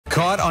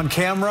Caught on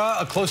camera,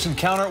 a close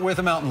encounter with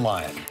a mountain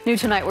lion. New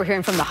tonight, we're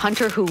hearing from the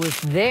hunter who was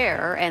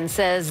there and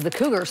says the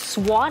cougar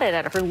swatted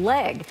at her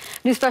leg.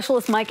 News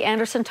specialist Mike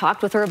Anderson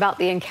talked with her about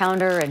the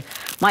encounter and,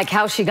 Mike,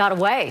 how she got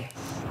away.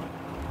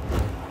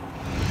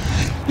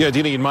 Yeah,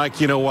 Deanie and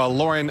Mike,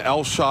 Lorian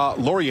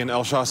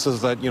Elshaw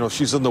says that,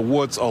 she's in the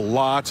woods a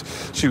lot.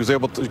 She was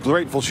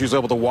grateful she was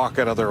able to walk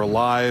out of there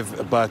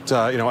alive. But,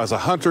 as a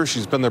hunter,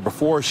 she's been there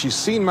before. She's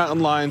seen mountain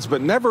lions,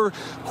 but never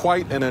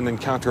quite in an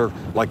encounter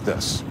like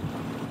this.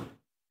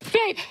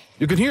 Babe.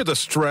 You can hear the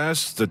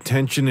stress, the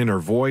tension in her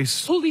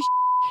voice. Holy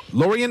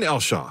Lorian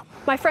Elshaw.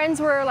 My friends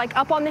were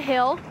up on the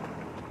hill,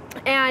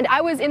 and I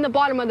was in the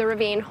bottom of the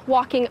ravine,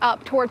 walking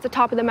up towards the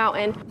top of the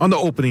mountain. On the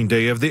opening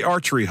day of the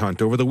archery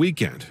hunt over the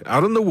weekend,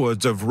 out in the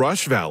woods of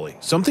Rush Valley,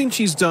 something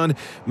she's done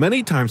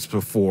many times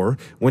before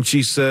when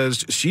she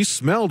says she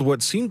smelled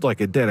what seemed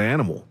like a dead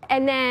animal.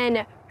 And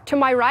then to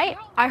my right,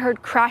 I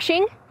heard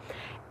crashing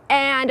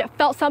and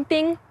felt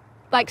something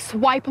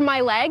swipe my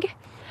leg.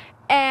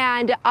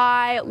 And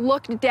I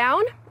looked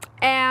down,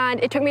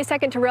 and it took me a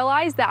second to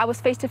realize that I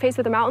was face to face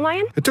with a mountain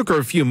lion. It took her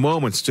a few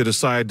moments to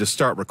decide to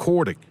start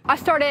recording. I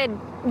started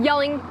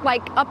yelling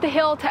up the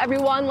hill to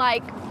everyone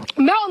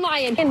mountain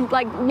lion, and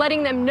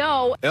letting them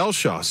know.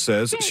 Elshaw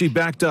says she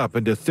backed up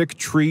into thick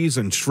trees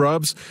and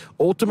shrubs,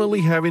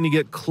 ultimately having to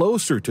get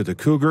closer to the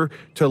cougar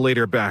to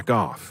later back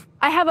off.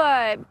 I have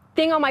a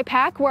thing on my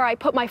pack where I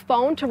put my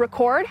phone to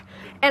record,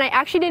 and I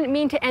actually didn't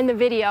mean to end the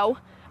video.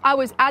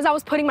 As I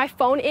was putting my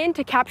phone in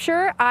to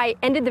capture, I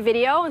ended the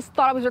video and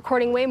thought I was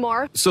recording way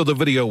more. So the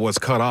video was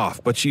cut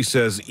off, but she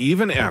says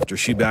even after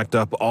she backed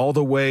up all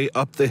the way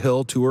up the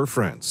hill to her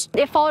friends.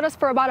 It followed us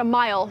for about a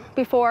mile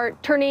before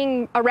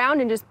turning around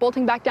and just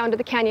bolting back down to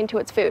the canyon to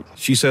its food.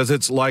 She says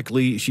it's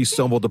likely she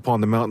stumbled upon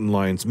the mountain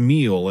lion's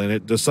meal and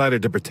it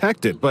decided to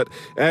protect it, but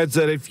adds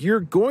that if you're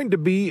going to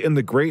be in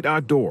the great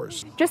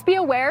outdoors, just be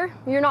aware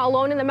you're not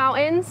alone in the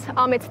mountains.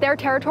 It's their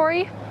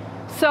territory,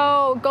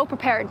 so go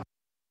prepared.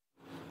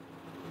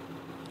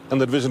 And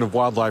the Division of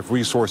Wildlife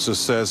Resources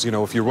says,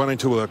 if you run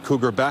into a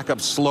cougar, back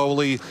up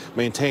slowly,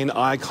 maintain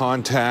eye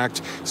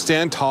contact,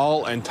 stand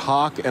tall and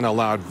talk in a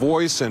loud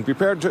voice, and be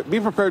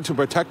prepared to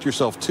protect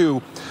yourself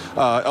too.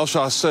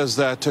 Elshaw says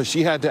that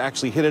she had to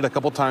actually hit it a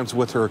couple times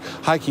with her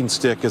hiking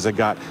stick as it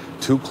got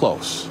too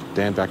close.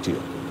 Dan, back to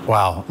you.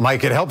 Wow,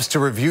 Mike, it helps to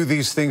review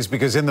these things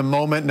because in the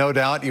moment, no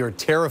doubt, you're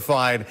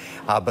terrified,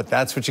 but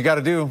that's what you got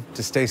to do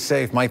to stay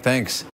safe. Mike, thanks.